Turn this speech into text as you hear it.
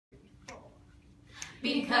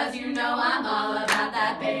Because you know I'm all about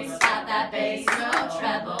that bass, no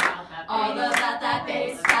treble. All about that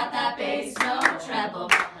bass, no treble.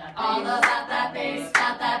 All about that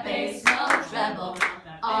bass, no treble.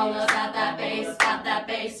 All about that bass,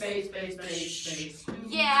 bass.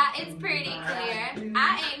 Yeah, it's pretty clear.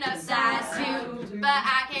 I ain't no size 2, but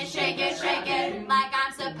I can shake it like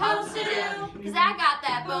I'm supposed to do. 'Cause I got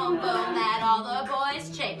that boom boom that all the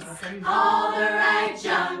boys chase. All the right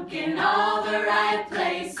junk in all the right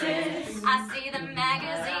places. I see the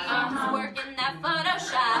magazines working that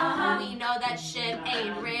Photoshop. We know that shit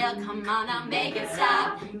ain't real. Come on, I'll make it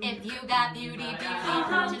stop. If you got beauty,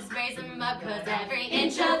 just raise them up. 'Cause every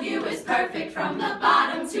inch of you is perfect from the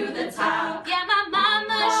bottom to the top. Yeah, my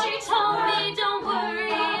mama, she told me don't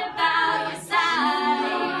worry about your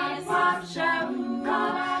size.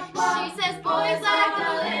 She says boys like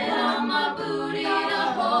a little more booty to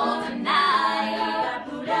hold tonight.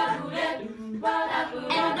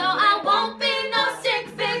 And no, I won't be no stick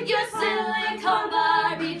figure silicone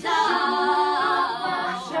Barbie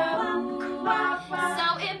doll. So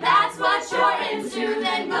if that's what you're into,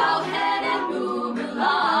 then go ahead and move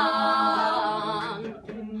along.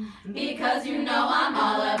 Because you know I'm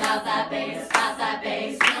all about that bass,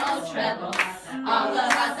 no treble. All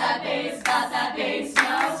about that bass,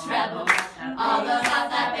 no treble. All about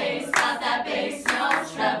that bass, no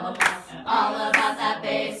treble. All about that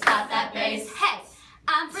bass, Hey,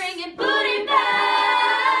 I'm bringing booty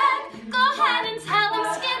back. Go ahead and tell them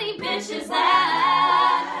skinny bitches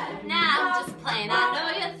that. Now I'm just playing, I know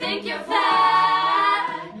you think you're fat,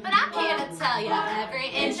 but I'm here to tell you every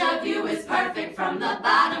inch of you is perfect from the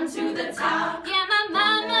bottom to the top. Yeah, my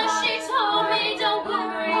mama, she told me don't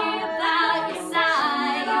worry about your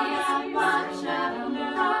size.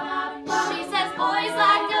 She says boys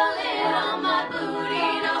like a little more booty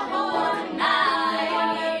to hold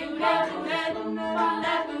tonight.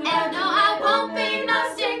 And no, I won't be no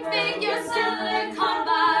stick figure silicone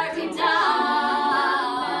Barbie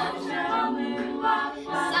doll.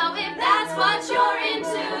 So if that's what you're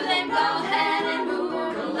into, then go ahead and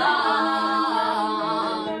move along.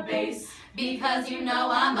 because you know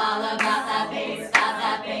I'm all about that bass,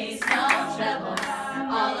 no treble.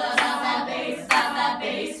 All about that bass,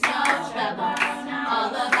 no treble. All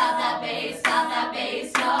about that bass,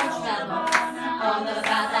 no treble. All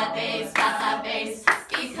about that bass,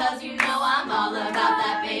 because you know I'm all about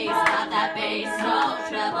that bass, no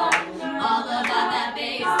treble. All about that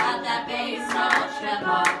bass, no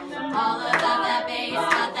treble.